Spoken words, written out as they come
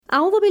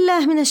أعوذ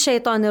بالله من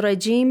الشيطان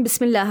الرجيم.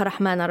 بسم الله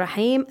الرحمن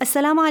الرحيم.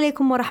 Assalamu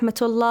alaikum wa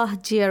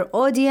rahmatullah. Dear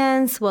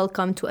audience,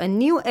 welcome to a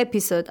new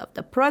episode of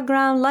the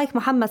program Like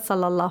Muhammad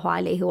sallallahu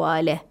alayhi wa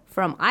alayhi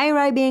from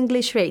IRIB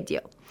English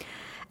Radio.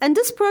 In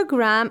this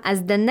program,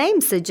 as the name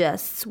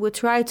suggests, we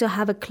try to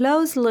have a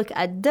close look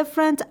at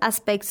different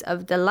aspects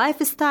of the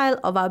lifestyle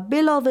of our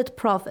beloved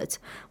Prophet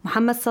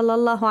Muhammad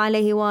sallallahu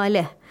alayhi wa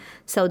alayhi,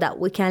 so that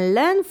we can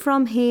learn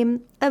from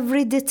him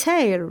every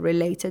detail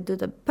related to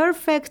the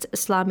perfect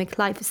Islamic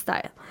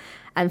lifestyle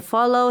and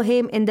follow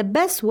him in the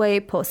best way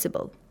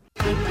possible.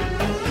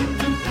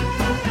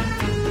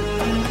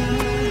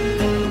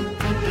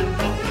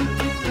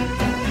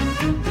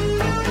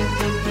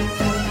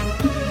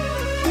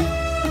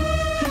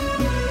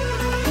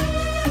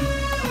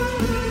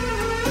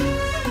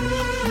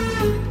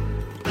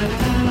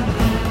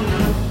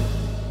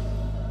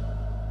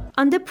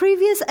 On the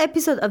previous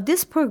episode of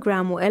this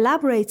program, we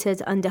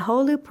elaborated on the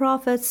Holy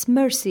Prophet's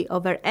mercy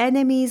over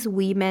enemies,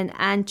 women,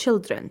 and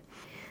children.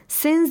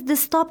 Since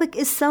this topic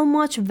is so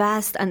much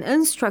vast and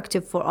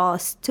instructive for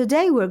us,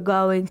 today we're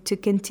going to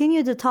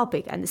continue the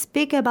topic and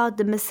speak about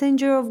the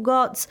Messenger of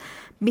God's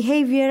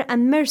behavior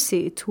and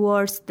mercy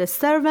towards the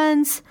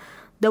servants,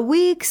 the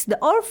weak, the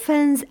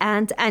orphans,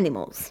 and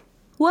animals.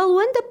 Well,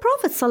 when the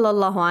Prophet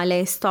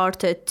ﷺ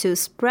started to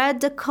spread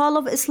the call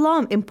of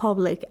Islam in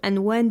public,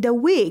 and when the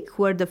weak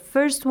were the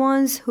first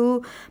ones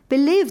who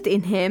believed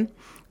in him,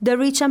 the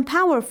rich and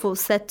powerful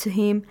said to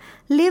him,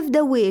 "Leave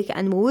the weak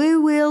and we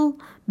will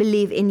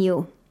believe in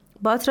you."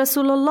 But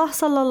Rasulullah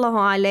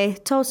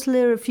ﷺ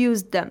totally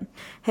refused them.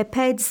 He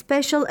paid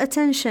special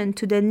attention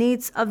to the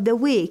needs of the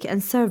weak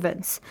and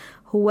servants,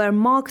 who were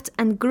mocked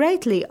and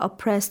greatly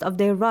oppressed of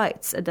their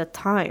rights at that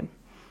time.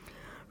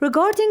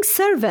 Regarding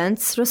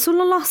servants,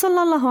 Rasulullah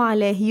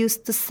ﷺ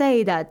used to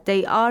say that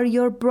they are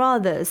your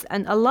brothers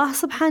and Allah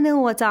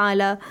subhanahu wa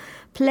ta'ala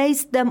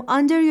placed them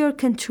under your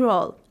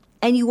control.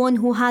 Anyone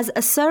who has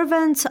a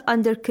servant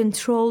under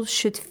control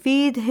should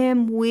feed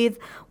him with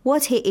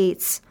what he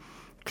eats,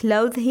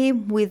 clothe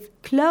him with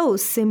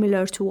clothes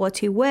similar to what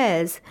he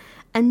wears,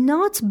 and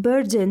not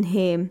burden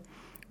him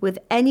with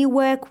any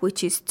work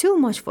which is too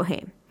much for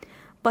him.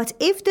 But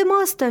if the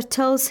master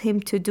tells him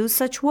to do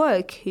such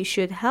work, he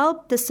should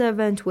help the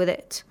servant with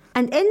it.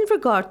 And in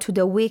regard to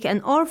the weak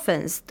and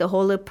orphans, the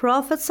Holy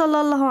Prophet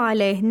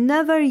ﷺ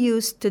never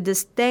used to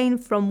disdain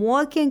from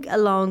walking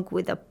along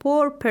with a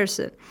poor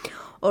person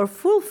or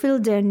fulfill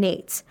their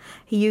needs.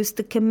 He used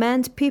to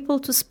command people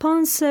to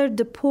sponsor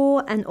the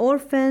poor and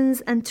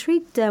orphans and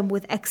treat them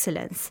with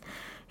excellence.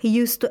 He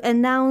used to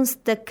announce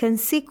the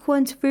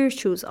consequent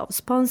virtues of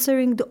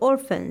sponsoring the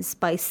orphans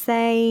by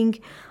saying,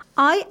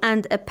 "I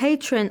and a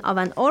patron of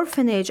an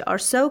orphanage are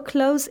so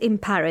close in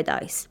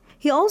paradise."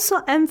 He also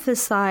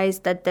emphasized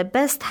that the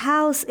best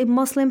house in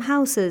Muslim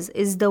houses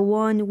is the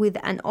one with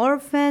an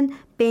orphan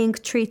being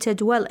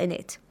treated well in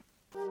it.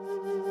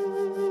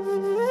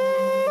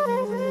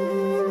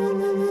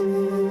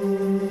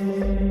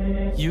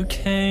 You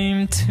came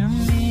to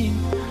me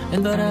in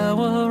that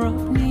hour of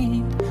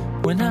need,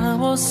 when I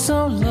was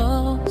so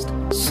lost,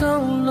 so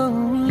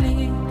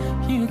lonely.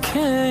 You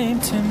came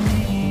to me,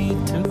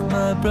 took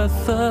my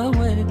breath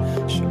away,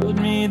 showed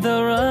me the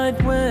right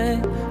way,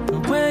 the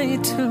way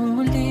to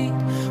lead.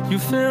 You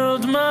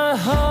filled my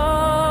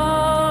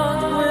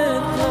heart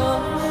with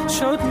love,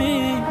 showed me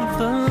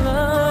the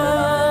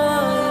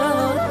light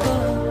of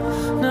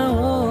love. Now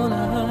all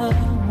I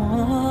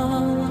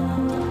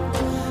want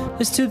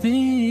is to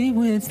be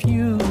with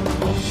you.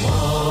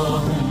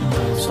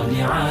 Allahumma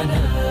salli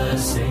ala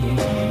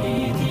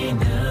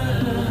sayyidina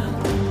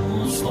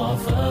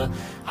Mustafa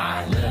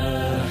ala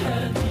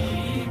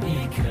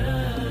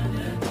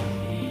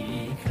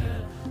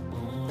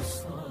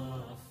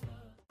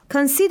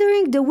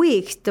Considering the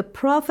weak, the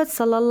Prophet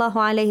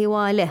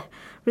ﷺ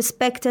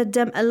respected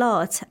them a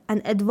lot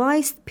and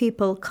advised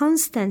people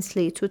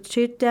constantly to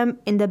treat them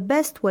in the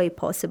best way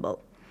possible.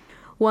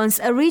 Once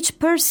a rich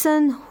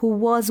person who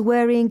was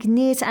wearing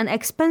neat and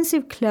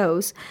expensive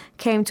clothes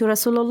came to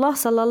Rasulullah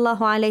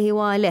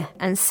ﷺ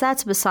and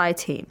sat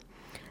beside him.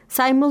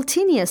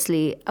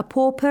 Simultaneously, a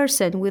poor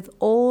person with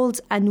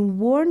old and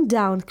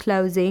worn-down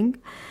clothing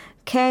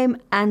came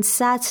and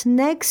sat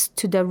next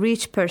to the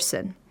rich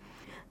person.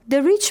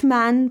 The rich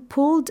man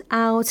pulled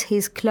out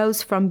his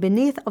clothes from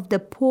beneath of the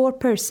poor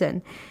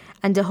person,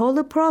 and the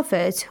Holy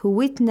Prophet, who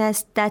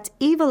witnessed that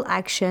evil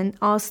action,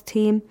 asked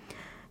him,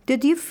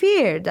 "Did you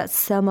fear that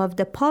some of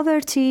the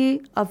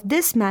poverty of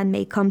this man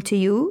may come to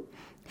you?"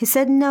 He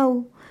said,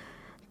 "No."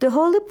 The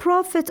Holy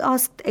Prophet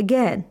asked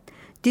again,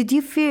 "Did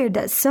you fear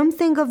that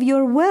something of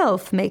your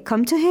wealth may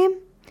come to him?"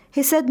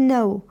 He said,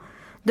 "No."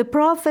 The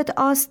Prophet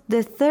asked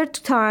the third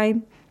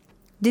time,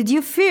 "Did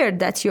you fear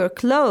that your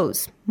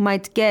clothes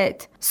might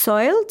get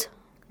soiled?"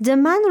 The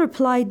man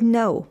replied,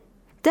 "No."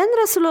 Then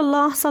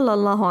Rasulullah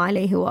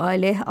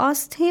ﷺ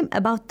asked him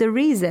about the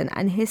reason,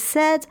 and he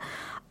said,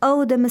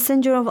 "O the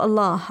Messenger of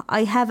Allah,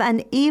 I have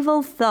an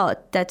evil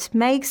thought that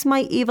makes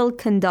my evil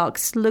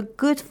conducts look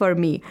good for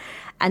me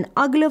and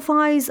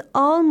uglifies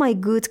all my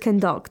good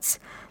conducts.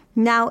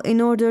 Now, in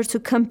order to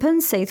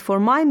compensate for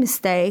my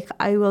mistake,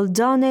 I will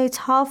donate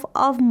half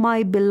of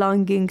my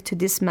belonging to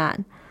this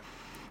man.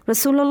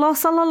 Rasulullah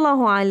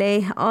sallallahu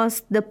alayhi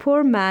asked the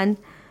poor man,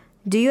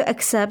 do you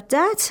accept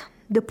that?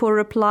 The poor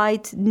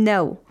replied,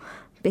 no,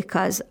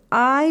 because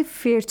I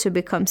fear to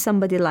become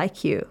somebody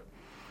like you.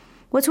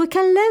 What we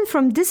can learn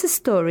from this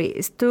story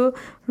is to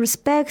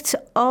respect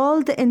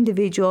all the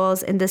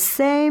individuals in the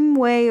same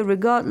way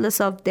regardless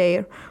of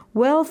their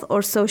wealth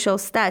or social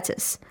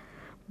status.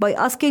 By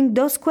asking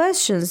those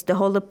questions, the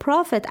Holy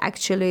Prophet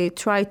actually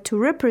tried to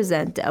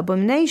represent the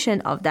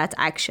abomination of that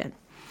action.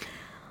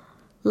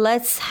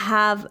 Let's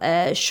have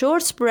a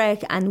short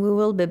break and we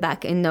will be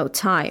back in no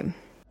time.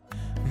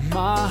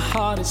 My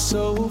heart is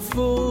so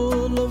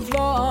full of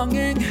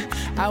longing.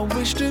 I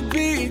wish to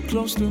be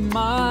close to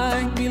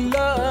my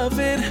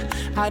beloved.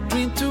 I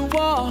dream to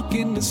walk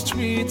in the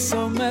streets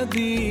of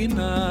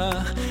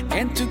Medina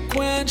and to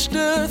quench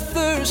the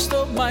thirst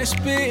of my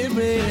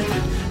spirit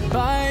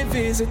by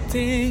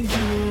visiting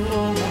you,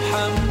 O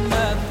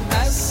Muhammad.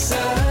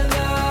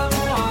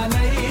 As-salamu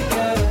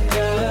alayka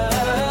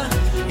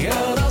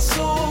ya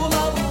Rasul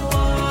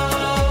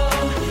Allah.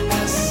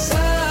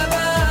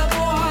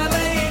 As-salamu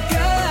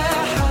alayka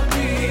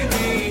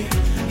habibi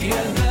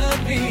ya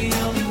Nabi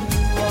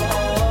Allah.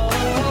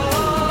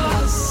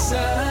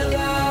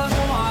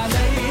 As-salamu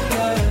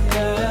alayka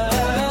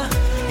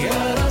ya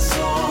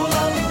Rasul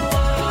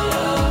Allah.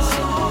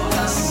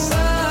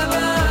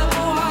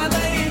 As-salamu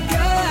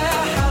alayka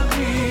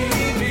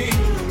habibi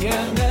ya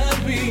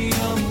Nabi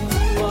Allah.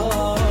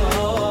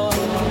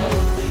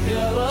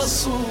 Ya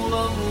Rasul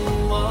Allah.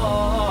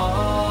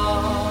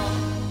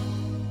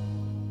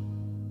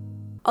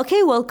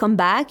 Okay, welcome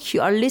back.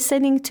 You are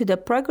listening to the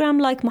program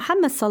Like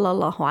Muhammad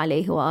sallallahu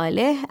alayhi wa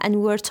alayhi,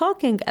 and we're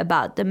talking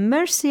about the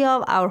mercy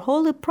of our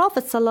Holy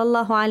Prophet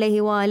sallallahu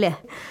alayhi wa alayhi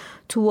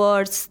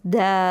towards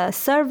the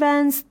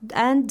servants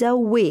and the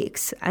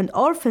weaks and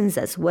orphans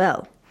as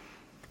well.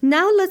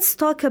 Now let's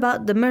talk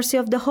about the mercy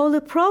of the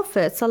Holy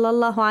Prophet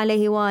sallallahu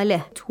alayhi wa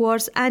alayhi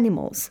towards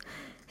animals.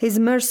 His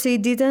mercy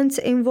didn't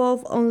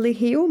involve only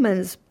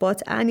humans,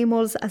 but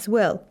animals as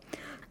well.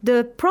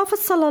 The Prophet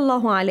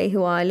sallallahu alayhi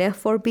wa alayhi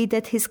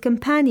forbade his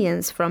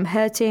companions from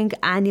hurting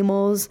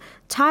animals,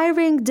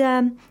 tiring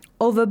them,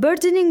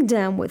 overburdening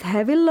them with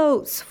heavy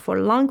loads for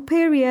long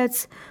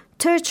periods,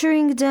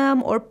 torturing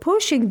them or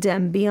pushing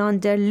them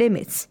beyond their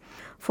limits,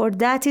 for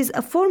that is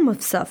a form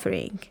of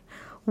suffering.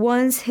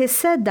 Once he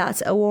said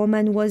that a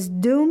woman was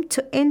doomed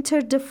to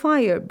enter the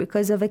fire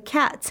because of a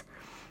cat.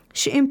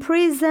 She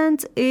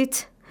imprisoned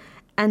it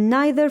and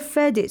neither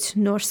fed it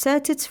nor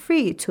set it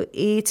free to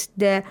eat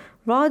the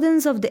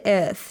rodents of the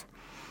earth.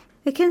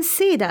 You can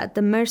see that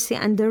the mercy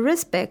and the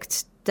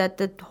respect that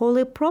the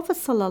Holy Prophet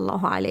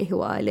sallallahu alaihi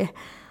wasallam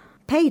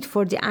paid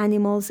for the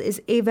animals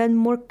is even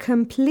more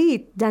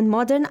complete than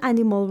modern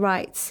animal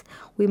rights.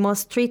 We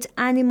must treat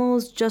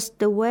animals just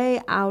the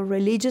way our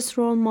religious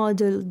role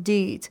model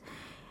did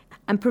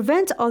and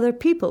prevent other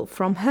people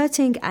from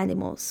hurting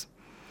animals.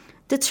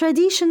 The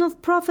tradition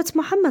of Prophet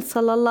Muhammad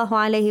sallallahu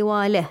alaihi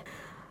wasallam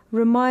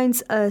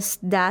reminds us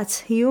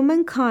that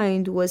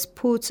humankind was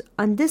put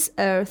on this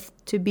earth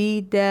to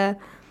be the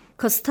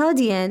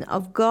custodian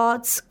of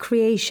God's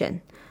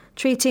creation.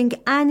 Treating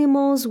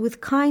animals with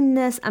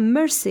kindness and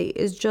mercy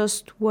is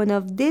just one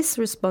of these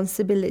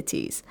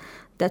responsibilities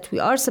that we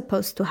are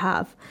supposed to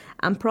have.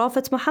 And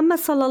Prophet Muhammad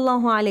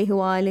sallallahu alaihi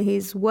wasallam,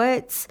 his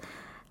words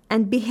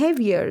and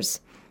behaviors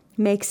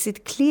makes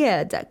it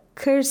clear that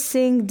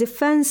cursing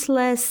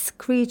defenseless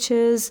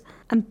creatures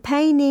and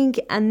paining,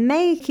 and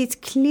make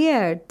it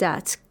clear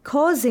that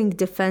causing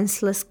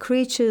defenseless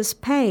creatures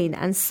pain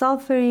and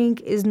suffering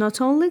is not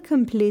only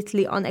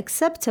completely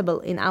unacceptable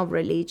in our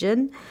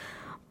religion,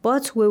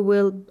 but we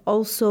will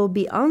also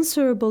be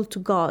answerable to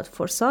God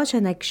for such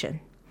an action.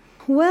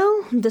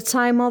 Well, the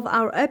time of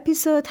our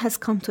episode has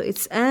come to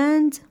its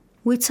end.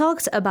 We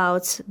talked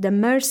about the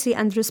mercy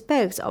and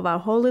respect of our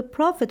Holy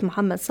Prophet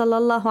Muhammad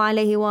sallallahu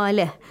alaihi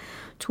wasallam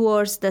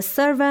towards the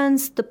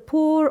servants, the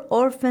poor,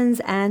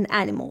 orphans, and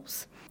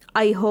animals.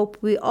 I hope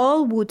we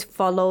all would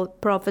follow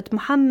Prophet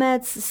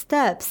Muhammad's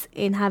steps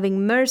in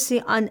having mercy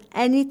on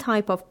any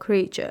type of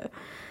creature.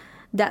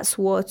 That's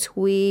what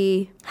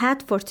we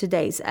had for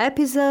today's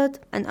episode,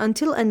 and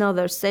until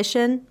another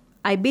session,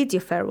 I bid you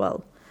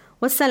farewell.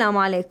 Wassalamu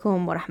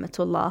alaikum wa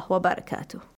rahmatullah wa barakatuh.